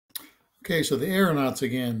Okay, so the aeronauts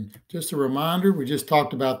again. Just a reminder, we just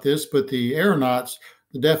talked about this, but the aeronauts,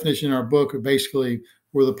 the definition in our book are basically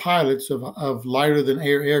were the pilots of lighter than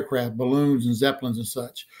air aircraft, balloons and zeppelins and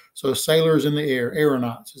such. So sailors in the air,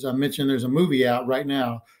 aeronauts. As I mentioned, there's a movie out right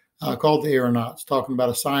now called The Aeronauts, talking about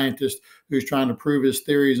a scientist who's trying to prove his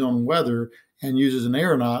theories on weather and uses an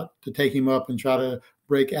aeronaut to take him up and try to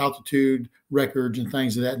break altitude records and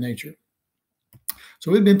things of that nature.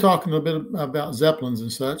 So we've been talking a bit about zeppelins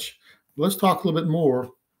and such. Let's talk a little bit more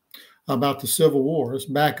about the Civil War. Let's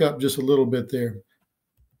back up just a little bit there.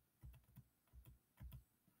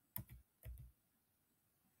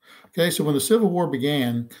 Okay, so when the Civil War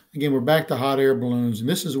began, again, we're back to hot air balloons, and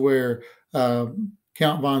this is where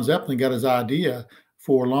Count von Zeppelin got his idea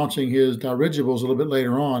for launching his dirigibles a little bit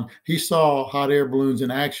later on. He saw hot air balloons in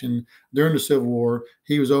action during the Civil War.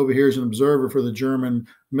 He was over here as an observer for the German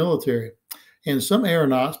military. And some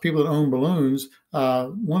aeronauts, people that own balloons,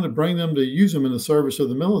 wanted to bring them to use them in the service of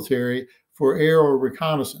the military for aerial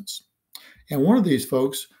reconnaissance. And one of these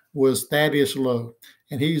folks was Thaddeus Lowe,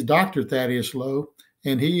 and he's Dr. Thaddeus Lowe,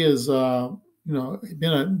 and he has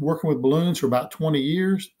been working with balloons for about 20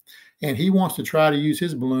 years, and he wants to try to use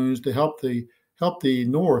his balloons to help the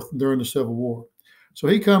North during the Civil War. So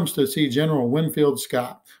he comes to see General Winfield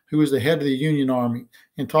Scott, who is the head of the Union Army,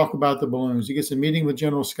 and talk about the balloons. He gets a meeting with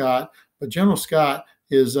General Scott, but General Scott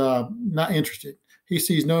is not interested. He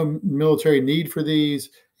sees no military need for these.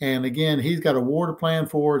 And again, he's got a war to plan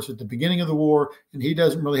for. It's at the beginning of the war, and he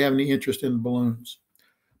doesn't really have any interest in the balloons.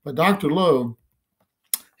 But Dr. Lowe,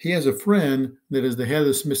 he has a friend that is the head of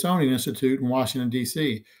the Smithsonian Institute in Washington,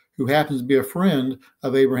 D.C., who happens to be a friend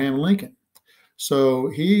of Abraham Lincoln. So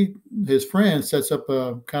his friend sets up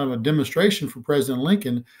a kind of a demonstration for President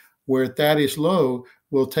Lincoln where Thaddeus Lowe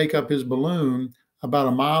will take up his balloon about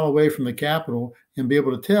a mile away from the Capitol and be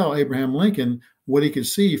able to tell Abraham Lincoln what he could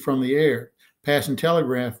see from the air, passing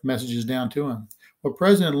telegraph messages down to him. Well,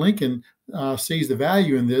 President Lincoln sees the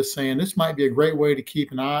value in this, saying this might be a great way to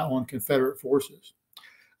keep an eye on Confederate forces.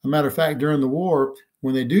 As a matter of fact, during the war,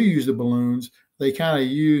 when they do use the balloons, they kind of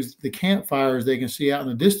use the campfires they can see out in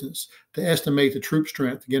the distance to estimate the troop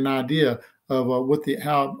strength, to get an idea of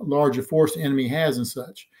how large a force the enemy has and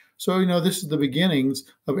such. So, this is the beginnings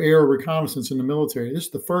of aerial reconnaissance in the military. This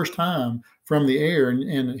is the first time from the air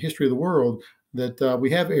in the history of the world that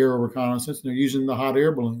we have aerial reconnaissance, and they're using the hot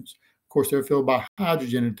air balloons. Of course, they're filled by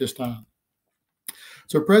hydrogen at this time.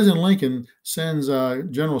 So President Lincoln sends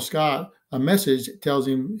General Scott a message, tells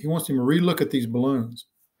him he wants him to relook at these balloons.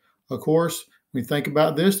 Of course, when you think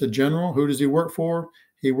about this, the general, who does he work for?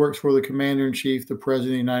 He works for the commander-in-chief, the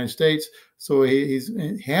president of the United States. So he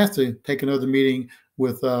has to take another meeting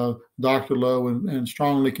with Dr. Lowe and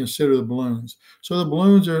strongly consider the balloons. So the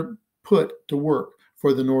balloons are put to work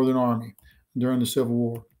for the Northern Army during the Civil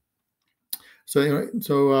War. So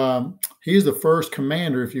he's the first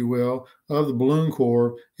commander, if you will, of the Balloon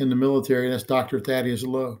Corps in the military. That's Dr. Thaddeus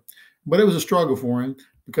Lowe. But it was a struggle for him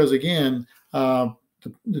because, again,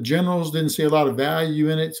 the generals didn't see a lot of value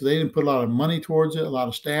in it, so they didn't put a lot of money towards it, a lot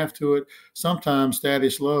of staff to it. Sometimes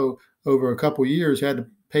Thaddeus Lowe, over a couple of years, had to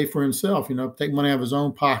pay for himself, take money out of his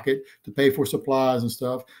own pocket to pay for supplies and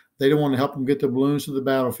stuff. They didn't want to help him get the balloons to the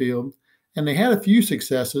battlefield. And they had a few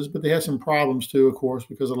successes, but they had some problems too, of course,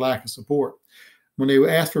 because of lack of support. When they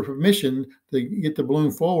asked for permission to get the balloon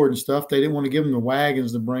forward and stuff, they didn't want to give them the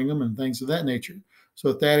wagons to bring them and things of that nature.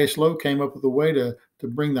 So Thaddeus Lowe came up with a way to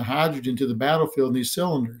bring the hydrogen to the battlefield in these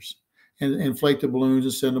cylinders and inflate the balloons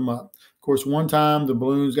and send them up. Of course, one time the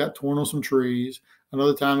balloons got torn on some trees.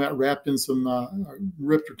 Another time got wrapped in some,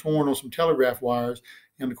 ripped or torn on some telegraph wires.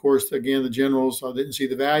 And of course, again, the generals didn't see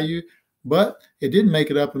the value, but it did make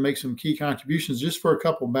it up and make some key contributions just for a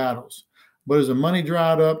couple battles. But as the money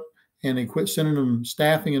dried up and they quit sending them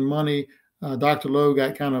staffing and money, Dr. Lowe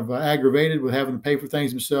got kind of aggravated with having to pay for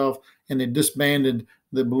things himself, and they disbanded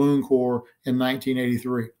the Balloon Corps in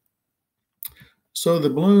 1983. So the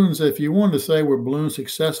balloons, if you wanted to say were balloons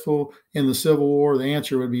successful in the Civil War, the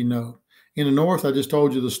answer would be no. In the North, I just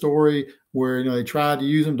told you the story where they tried to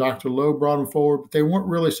use them. Dr. Lowe brought them forward, but they weren't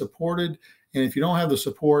really supported. And if you don't have the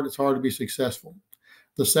support, it's hard to be successful.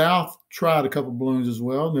 The South tried a couple balloons as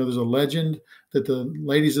well. There's a legend that the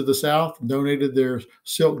ladies of the South donated their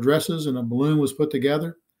silk dresses and a balloon was put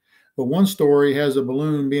together. But one story has a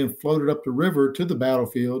balloon being floated up the river to the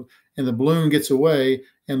battlefield, and the balloon gets away,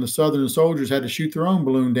 and the Southern soldiers had to shoot their own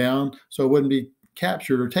balloon down so it wouldn't be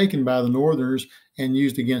captured or taken by the Northerners and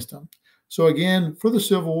used against them. So again, for the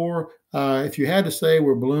Civil War, if you had to say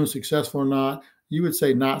were balloons successful or not, you would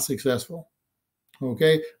say not successful.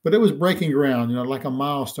 Okay, but it was breaking ground, like a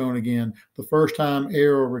milestone again, the first time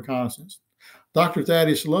aerial reconnaissance. Dr.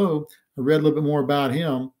 Thaddeus Lowe I read a little bit more about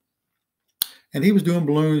him. And he was doing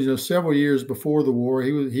balloons, several years before the war.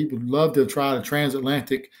 He would love to try a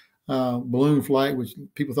transatlantic balloon flight, which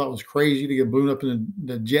people thought was crazy to get a balloon up in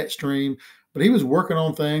the jet stream. But he was working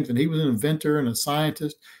on things, and he was an inventor and a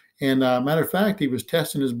scientist. And matter of fact, he was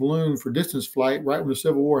testing his balloon for distance flight right when the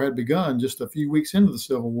Civil War had begun, just a few weeks into the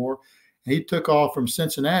Civil War. And he took off from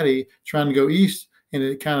Cincinnati trying to go east, and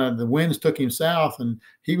the winds took him south, and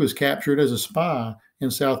he was captured as a spy in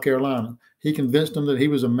South Carolina. He convinced them that he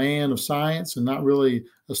was a man of science and not really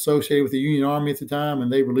associated with the Union Army at the time,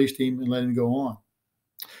 and they released him and let him go on.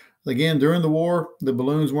 Again, during the war, the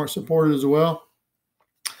balloons weren't supported as well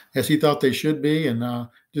as he thought they should be, and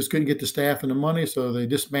just couldn't get the staff and the money, so they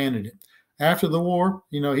disbanded it. After the war,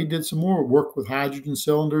 he did some more work with hydrogen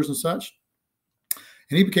cylinders and such,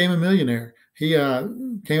 and he became a millionaire. He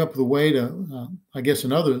came up with a way to, I guess,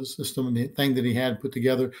 another system. The thing that he had put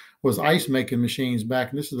together was ice making machines back,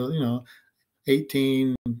 and this is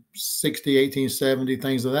 1860, 1870,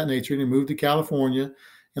 things of that nature. And he moved to California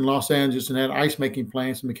in Los Angeles and had ice making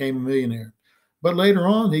plants and became a millionaire. But later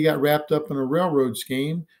on, he got wrapped up in a railroad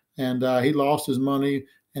scheme, and he lost his money,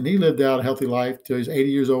 and he lived out a healthy life till he's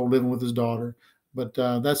 80 years old, living with his daughter. But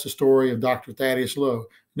that's the story of Dr. Thaddeus Lowe,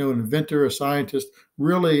 an inventor, a scientist,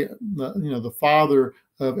 really, the father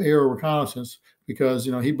of aerial reconnaissance, because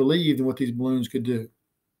he believed in what these balloons could do.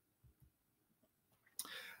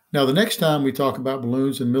 Now, the next time we talk about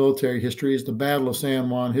balloons in military history is the Battle of San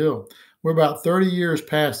Juan Hill. We're about 30 years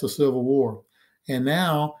past the Civil War, and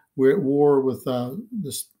now we're at war with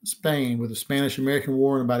Spain, with the Spanish-American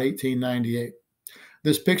War in about 1898.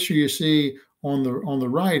 This picture you see on the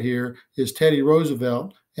right here is Teddy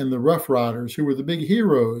Roosevelt and the Rough Riders, who were the big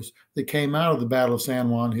heroes that came out of the Battle of San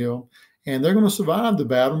Juan Hill, and they're going to survive the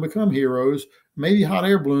battle and become heroes. Maybe hot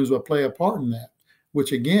air balloons will play a part in that,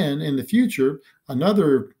 which again, in the future,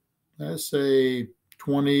 another, let's say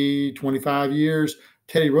 20, 25 years,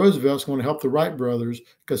 Teddy Roosevelt's going to help the Wright brothers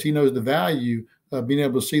because he knows the value of being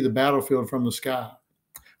able to see the battlefield from the sky.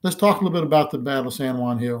 Let's talk a little bit about the Battle of San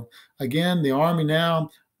Juan Hill. Again, the Army now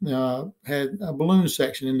had a balloon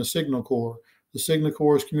section in the Signal Corps. The Signal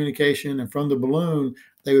Corps' communication, and from the balloon,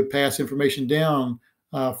 they would pass information down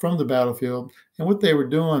from the battlefield. And what they were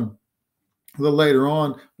doing a little later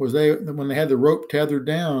on was when they had the rope tethered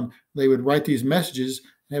down, they would write these messages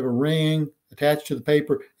and have a ring attached to the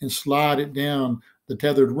paper and slide it down the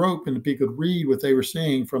tethered rope, and the people could read what they were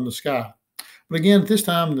seeing from the sky. But again, at this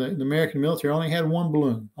time, the American military only had one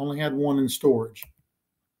balloon, only had one in storage.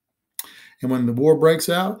 And when the war breaks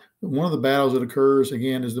out, one of the battles that occurs,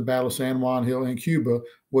 again, is the Battle of San Juan Hill in Cuba,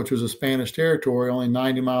 which was a Spanish territory only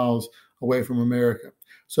 90 miles away from America.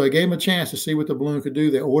 So they gave them a chance to see what the balloon could do.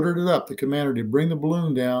 They ordered it up, the commander, to bring the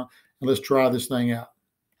balloon down, and let's try this thing out.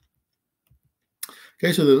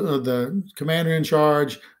 Okay, so the commander in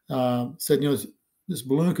charge said, this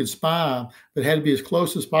balloon could spy, but it had to be as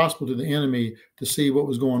close as possible to the enemy to see what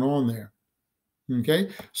was going on there. Okay,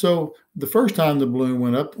 so the first time the balloon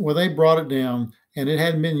went up, well, they brought it down, and it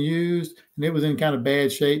hadn't been used, and it was in kind of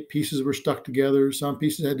bad shape. Pieces were stuck together. Some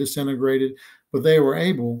pieces had disintegrated, but they were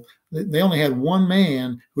able. They only had one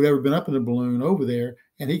man who'd ever been up in a balloon over there,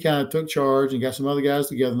 and he kind of took charge and got some other guys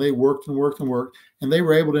together, and they worked and worked and worked, and they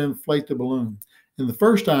were able to inflate the balloon. And the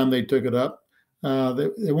first time they took it up,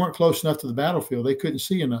 they weren't close enough to the battlefield. They couldn't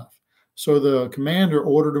see enough. So the commander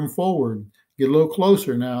ordered them forward, get a little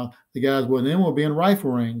closer. Now, the guys, well, then we'll be in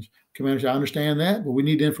rifle range. Commander said, I understand that, but we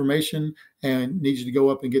need information and need you to go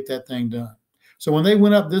up and get that thing done. So when they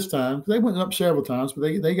went up this time, they went up several times,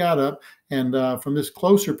 but they got up, and from this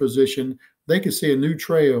closer position, they could see a new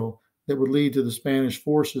trail that would lead to the Spanish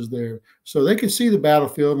forces there. So they could see the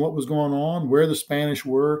battlefield and what was going on, where the Spanish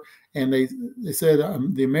were. And they said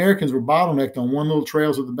the Americans were bottlenecked on one little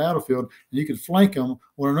trails of the battlefield, and you could flank them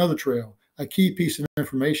on another trail, a key piece of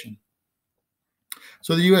information.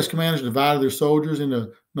 So the U.S. commanders divided their soldiers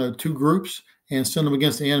into two groups and sent them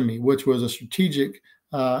against the enemy, which was a strategic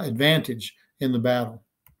advantage in the battle.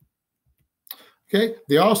 Okay,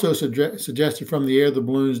 they also suggested from the air, the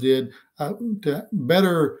balloons did, to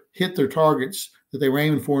better hit their targets that they were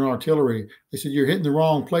aiming for in artillery. They said, you're hitting the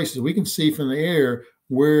wrong places. We can see from the air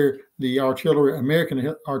where the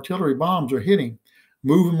American artillery bombs are hitting.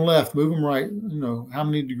 Move them left, move them right, how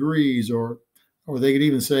many degrees, or they could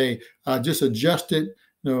even say, just adjust it,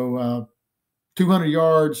 200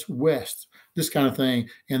 yards west, this kind of thing.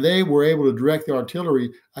 And they were able to direct the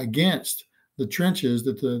artillery against the trenches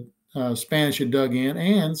that the Spanish had dug in,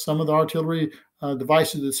 and some of the artillery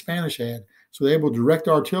devices that the Spanish had. So they were able to direct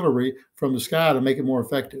artillery from the sky to make it more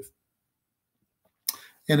effective.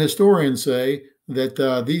 And historians say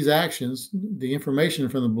that these actions, the information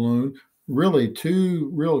from the balloon, really two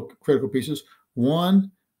real critical pieces.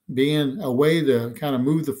 One, being a way to kind of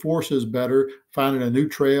move the forces better, finding a new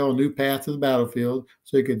trail, a new path to the battlefield,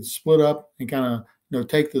 so you could split up and kind of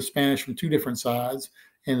take the Spanish from two different sides.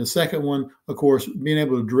 And the second one, of course, being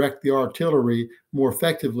able to direct the artillery more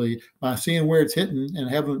effectively by seeing where it's hitting and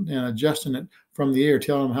having and adjusting it from the air,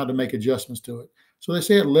 telling them how to make adjustments to it. So they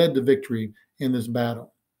say it led to victory in this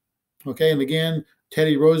battle. Okay, and again,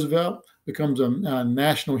 Teddy Roosevelt becomes a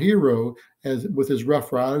national hero as with his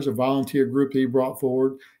Rough Riders, a volunteer group that he brought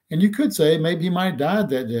forward. And you could say maybe he might have died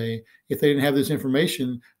that day if they didn't have this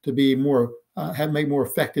information to be more make more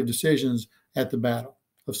effective decisions at the Battle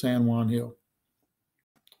of San Juan Hill.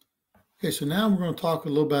 Okay, so now we're going to talk a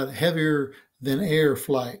little about heavier than air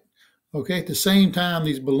flight. Okay, at the same time,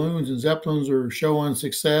 these balloons and Zeppelins are showing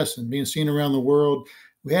success and being seen around the world.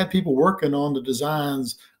 We had people working on the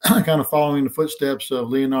designs, kind of following the footsteps of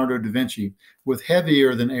Leonardo da Vinci with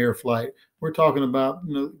heavier than air flight. We're talking about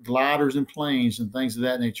gliders and planes and things of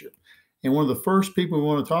that nature. And one of the first people we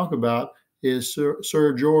want to talk about is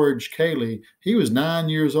Sir George Cayley. He was 9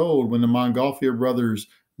 years old when the Montgolfier brothers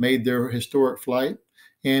made their historic flight.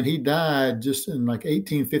 And he died just in like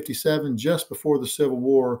 1857, just before the Civil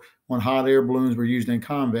War, when hot air balloons were used in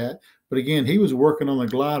combat. But again, he was working on the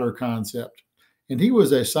glider concept. And he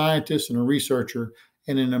was a scientist and a researcher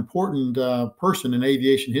and an important person in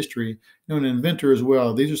aviation history, an inventor as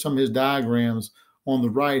well. These are some of his diagrams on the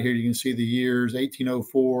right here. You can see the years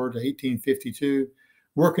 1804 to 1852,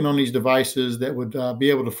 working on these devices that would be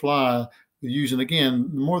able to fly using, again,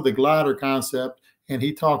 more the glider concept. And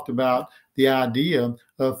he talked about the idea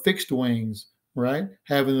of fixed wings, right?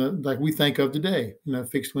 Having like we think of today,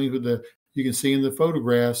 fixed wings with you can see in the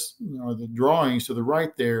photographs or the drawings to the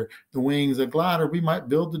right there, the wings, a glider we might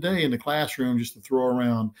build today in the classroom just to throw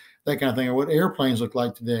around, that kind of thing, or what airplanes look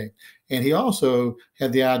like today. And he also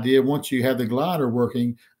had the idea, once you have the glider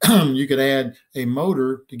working, you could add a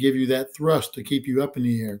motor to give you that thrust to keep you up in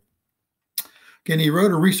the air. Again, he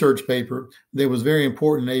wrote a research paper that was very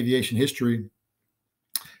important in aviation history.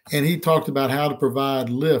 And he talked about how to provide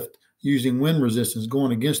lift using wind resistance,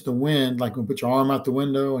 going against the wind, like when you put your arm out the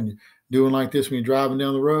window and you're doing like this when you're driving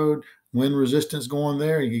down the road, wind resistance going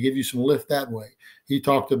there, and can give you some lift that way. He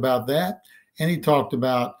talked about that, and he talked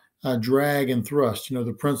about drag and thrust,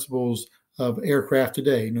 the principles of aircraft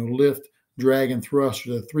today. Lift, drag, and thrust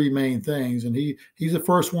are the three main things, and he's the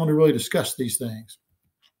first one to really discuss these things.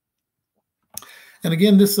 And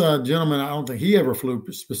again, this gentleman, I don't think he ever flew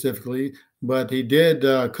specifically, but he did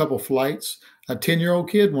a couple flights. A 10-year-old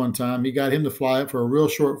kid one time, he got him to fly it for a real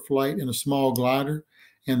short flight in a small glider,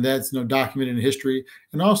 and that's documented in history.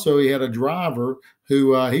 And also, he had a driver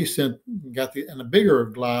who he sent in a bigger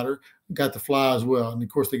glider, got to fly as well. And of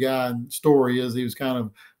course, the guy story is he was kind of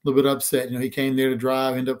a little bit upset. He came there to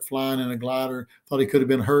drive, ended up flying in a glider, thought he could have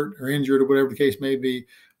been hurt or injured or whatever the case may be.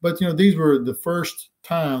 But these were the first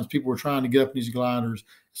times people were trying to get up in these gliders.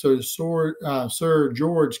 So Sir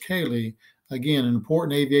George Cayley, again, an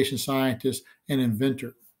important aviation scientist and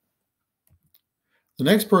inventor. The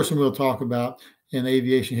next person we'll talk about in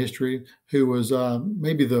aviation history, who was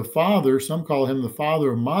maybe the father, some call him the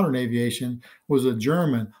father of modern aviation, was a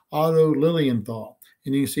German, Otto Lillienthal.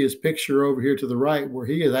 And you can see his picture over here to the right where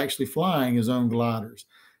he is actually flying his own gliders.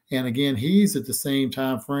 And again, he's at the same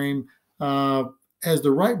time frame as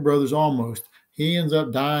the Wright brothers almost. He ends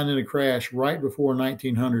up dying in a crash right before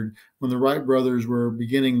 1900 when the Wright brothers were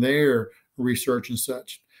beginning their research and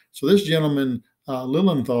such. So this gentleman,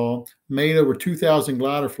 Lilienthal, made over 2,000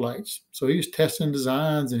 glider flights. So he was testing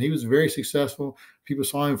designs and he was very successful. People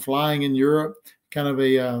saw him flying in Europe, kind of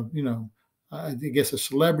a, I guess a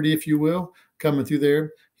celebrity, if you will, coming through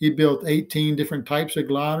there. He built 18 different types of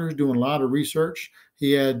gliders, doing a lot of research.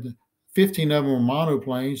 He had 15 of them were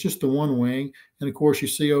monoplanes, just the one wing. And of course, you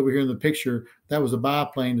see over here in the picture, that was a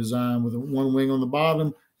biplane design with one wing on the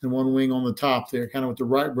bottom and one wing on the top there, kind of what the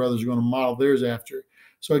Wright brothers are going to model theirs after.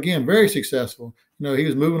 So again, very successful. He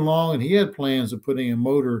was moving along and he had plans of putting a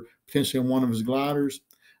motor potentially on one of his gliders,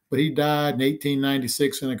 but he died in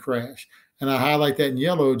 1896 in a crash. And I highlight that in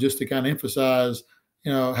yellow just to kind of emphasize,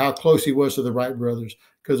 how close he was to the Wright brothers,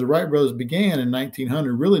 because the Wright brothers began in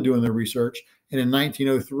 1900 really doing their research. And in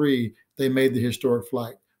 1903, they made the historic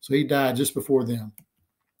flight. So he died just before them.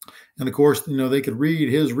 And of course, they could read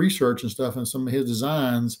his research and stuff and some of his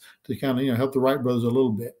designs to kind of, help the Wright brothers a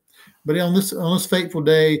little bit. But on this fateful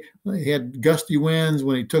day, he had gusty winds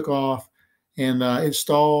when he took off, and it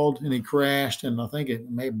stalled and he crashed, and I think it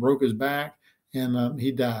may have broke his back, and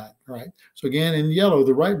he died. Right. So again, in yellow,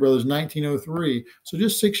 the Wright brothers, 1903. So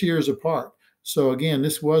just 6 years apart. So again,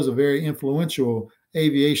 this was a very influential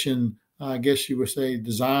aviation, I guess you would say,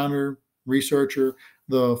 designer, researcher,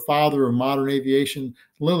 the father of modern aviation,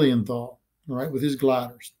 Lilienthal, right, with his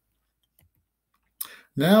gliders.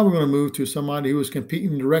 Now we're going to move to somebody who was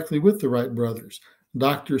competing directly with the Wright brothers,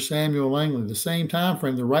 Dr. Samuel Langley. The same time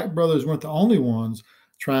frame, the Wright brothers weren't the only ones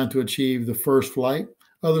trying to achieve the first flight.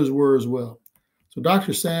 Others were as well. So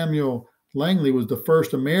Dr. Samuel Langley was the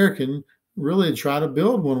first American really to try to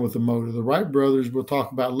build one with a motor. The Wright brothers we'll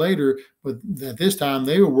talk about later, but at this time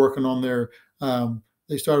they were working on their,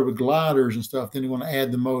 they started with gliders and stuff, then they want to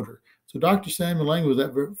add the motor. So Dr. Samuel Langley was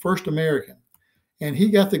that first American. And he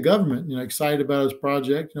got the government, excited about his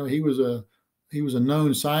project. He was a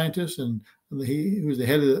known scientist, and he was the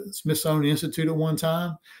head of the Smithsonian Institute at one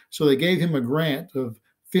time. So they gave him a grant of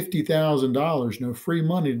 $50,000, free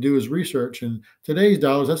money to do his research. And today's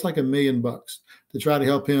dollars, that's like $1 million to try to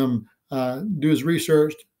help him do his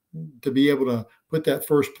research to be able to put that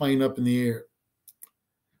first plane up in the air.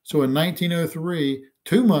 So in 1903,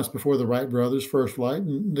 2 months before the Wright brothers' first flight,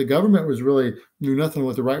 and the government knew nothing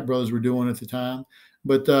what the Wright brothers were doing at the time,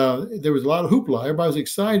 but there was a lot of hoopla. Everybody was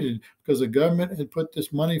excited because the government had put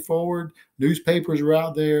this money forward. Newspapers were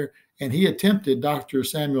out there, and Dr.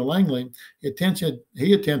 Samuel Langley, he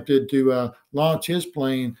attempted to launch his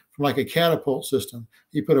plane from like a catapult system.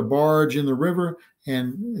 He put a barge in the river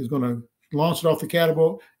and was going to launch it off the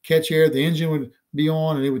catapult, catch air, the engine would be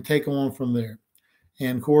on, and it would take on from there.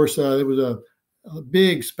 And of course, it was a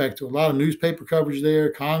big spectacle, a lot of newspaper coverage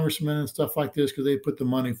there, congressmen and stuff like this, because they put the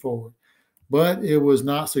money forward. But it was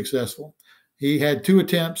not successful. He had 2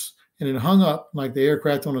 attempts, and it hung up like the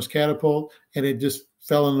aircraft on his catapult, and it just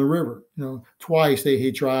fell in the river. Twice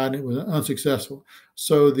he tried, and it was unsuccessful.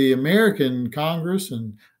 So the American Congress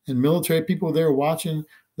and military people there watching,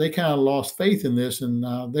 they kind of lost faith in this,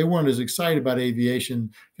 and they weren't as excited about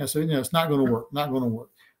aviation. And so, it's not going to work, not going to work.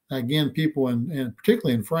 Again, people, and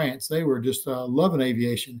particularly in France, they were just loving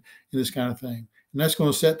aviation and this kind of thing. And that's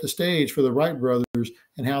going to set the stage for the Wright brothers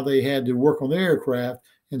and how they had to work on their aircraft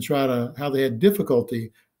and how they had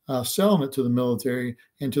difficulty selling it to the military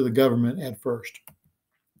and to the government at first.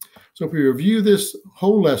 So if we review this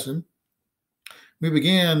whole lesson, we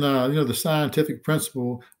began, the scientific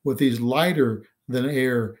principle with these lighter than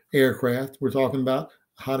air aircraft. We're talking about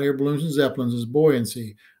hot air balloons and zeppelins as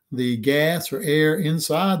buoyancy. The gas or air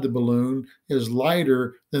inside the balloon is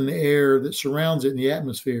lighter than the air that surrounds it in the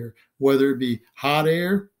atmosphere, whether it be hot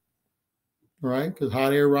air, right? Because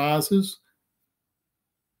hot air rises.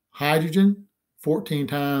 Hydrogen, 14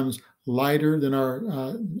 times lighter than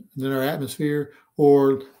our atmosphere,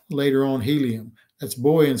 or later on helium. That's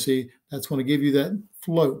buoyancy. That's going to give you that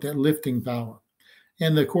float, that lifting power.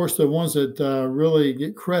 And of course, the ones that really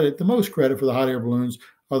get the most credit for the hot air balloons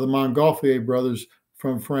are the Montgolfier brothers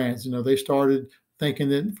from France. They started thinking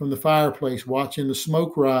that from the fireplace, watching the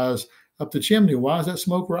smoke rise up the chimney. Why does that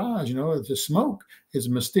smoke rise? It's a smoke. It's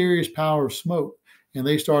a mysterious power of smoke. And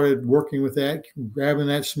they started working with that, grabbing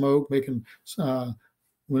that smoke, making,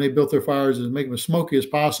 when they built their fires, making them as smoky as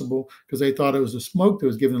possible because they thought it was the smoke that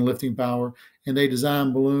was giving the lifting power. And they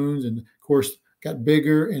designed balloons and, of course, got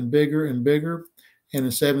bigger and bigger and bigger. And in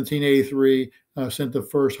 1783, sent the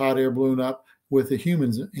first hot air balloon up with the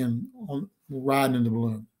humans riding in the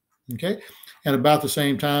balloon. Okay. And about the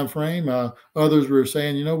same time frame, others were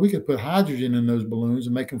saying, we could put hydrogen in those balloons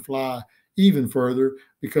and make them fly even further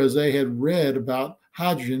because they had read about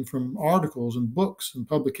hydrogen from articles and books and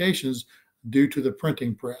publications due to the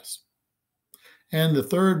printing press. And the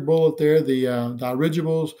third bullet there, the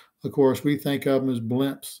dirigibles, of course, we think of them as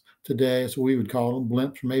blimps today. That's what we would call them,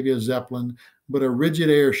 blimps, maybe a Zeppelin, but a rigid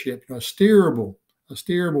airship, a steerable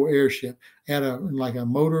airship, had like a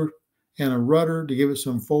motor and a rudder to give it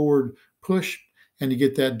some forward push, and to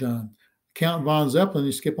get that done. Count von Zeppelin,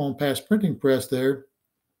 you skip on past printing press there,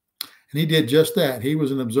 and he did just that. He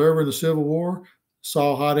was an observer in the Civil War,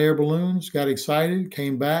 saw hot air balloons, got excited,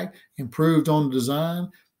 came back, improved on the design,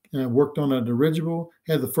 worked on a dirigible,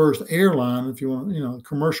 had the first airline, if you want,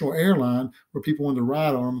 commercial airline where people wanted to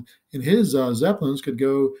ride on them. And his Zeppelins could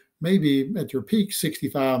go maybe at their peak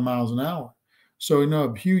 65 miles an hour. So,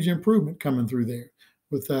 a huge improvement coming through there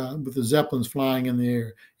with the Zeppelins flying in the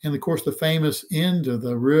air. And of course, the famous end of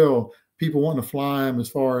the real people wanting to fly them as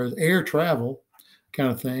far as air travel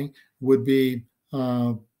kind of thing would be,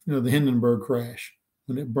 the Hindenburg crash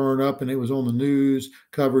when it burned up and it was on the news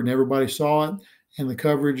covered and everybody saw it. And the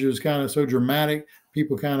coverage was kind of so dramatic,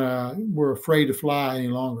 people kind of were afraid to fly any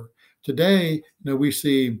longer. Today, we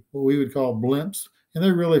see what we would call blimps, and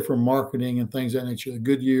they're really for marketing and things of that nature. The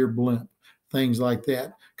Goodyear blimp, things like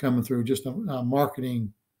that coming through, just a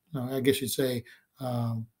marketing, I guess you'd say,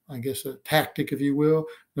 I guess, a tactic, if you will,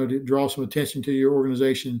 to draw some attention to your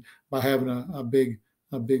organization by having a big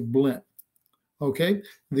blimp. Okay,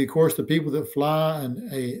 of course, the people that fly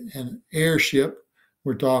an airship,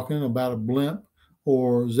 we're talking about a blimp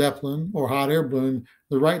or Zeppelin or hot air balloon.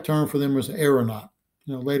 The right term for them is aeronaut.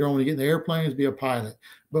 Later on when you get in the airplanes, be a pilot.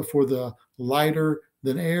 But for the lighter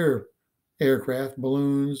than air aircraft,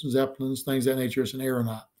 balloons, Zeppelins, things of that nature, it's an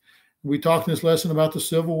aeronaut. We talked in this lesson about the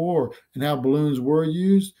Civil War and how balloons were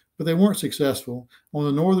used, but they weren't successful. On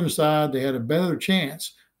the northern side, they had a better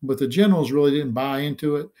chance, but the generals really didn't buy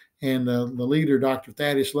into it. And the leader, Dr.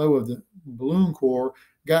 Thaddeus Lowe of the Balloon Corps,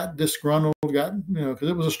 got disgruntled, because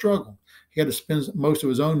it was a struggle. He had to spend most of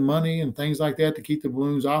his own money and things like that to keep the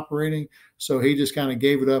balloons operating. So he just kind of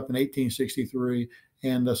gave it up in 1863.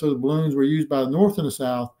 And so the balloons were used by the North and the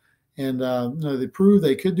South. And they proved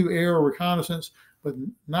they could do aerial reconnaissance, but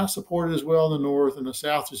not supported as well in the North, and the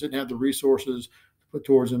South just didn't have the resources to put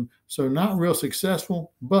towards them. So not real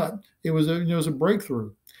successful, but it was a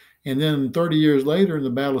breakthrough. And then 30 years later, in the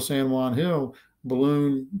Battle of San Juan Hill,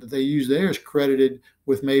 balloon that they used there is credited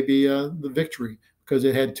with maybe the victory, because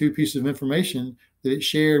it had two pieces of information that it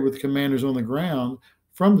shared with the commanders on the ground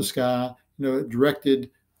from the sky. It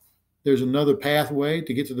directed there's another pathway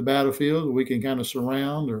to get to the battlefield. We can kind of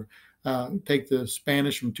surround or take the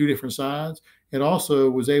Spanish from two different sides. It also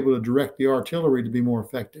was able to direct the artillery to be more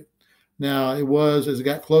effective. Now, it was, as it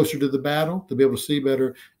got closer to the battle, to be able to see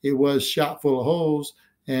better, it was shot full of holes,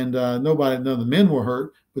 and none of the men were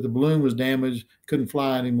hurt, but the balloon was damaged, couldn't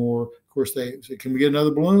fly anymore. Of course, they said, can we get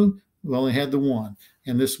another balloon? We only had the one.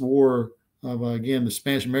 And this war of, again, the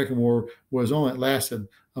Spanish-American War it lasted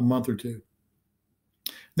a month or two.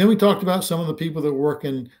 Then we talked about some of the people that were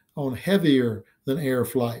working on heavier than air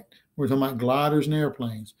flight. We're talking about gliders and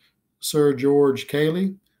airplanes. Sir George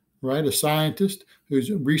Cayley, right, a scientist who's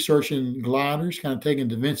researching gliders, kind of taking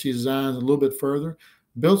Da Vinci's designs a little bit further,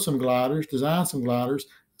 built some gliders, designed some gliders.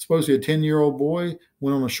 Supposedly a 10-year-old boy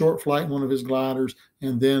went on a short flight in one of his gliders,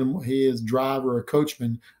 and then his driver, a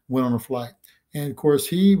coachman, went on a flight. And of course,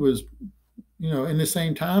 he was, in the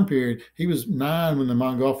same time period, he was 9 when the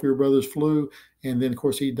Montgolfier brothers flew, and then of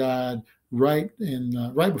course he died right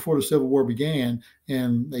before the Civil War began,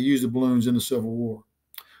 and they used the balloons in the Civil War.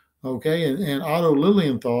 Okay, and Otto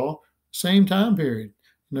Lillienthal, same time period.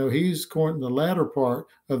 He's in the latter part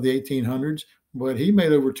of the 1800s, but he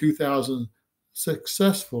made over 2,000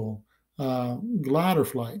 successful glider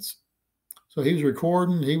flights. So he was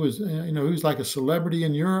recording. He was, he was like a celebrity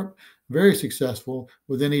in Europe, very successful.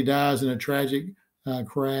 But then he dies in a tragic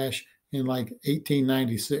crash in like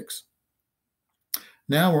 1896.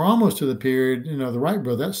 Now we're almost to the period, the Wright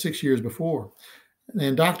brothers. That's 6 years before.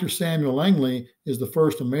 And Dr. Samuel Langley is the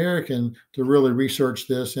first American to really research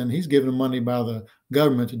this, and he's given money by the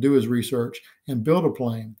government to do his research and build a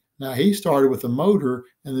plane. Now, he started with a motor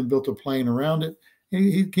and then built a plane around it.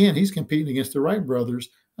 And he's competing against the Wright brothers.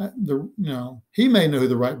 He may know who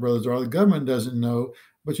the Wright brothers are. The government doesn't know,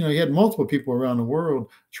 but he had multiple people around the world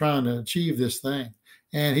trying to achieve this thing.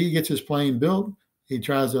 And he gets his plane built. He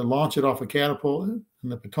tries to launch it off a catapult in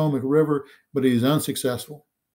the Potomac River, but he's unsuccessful.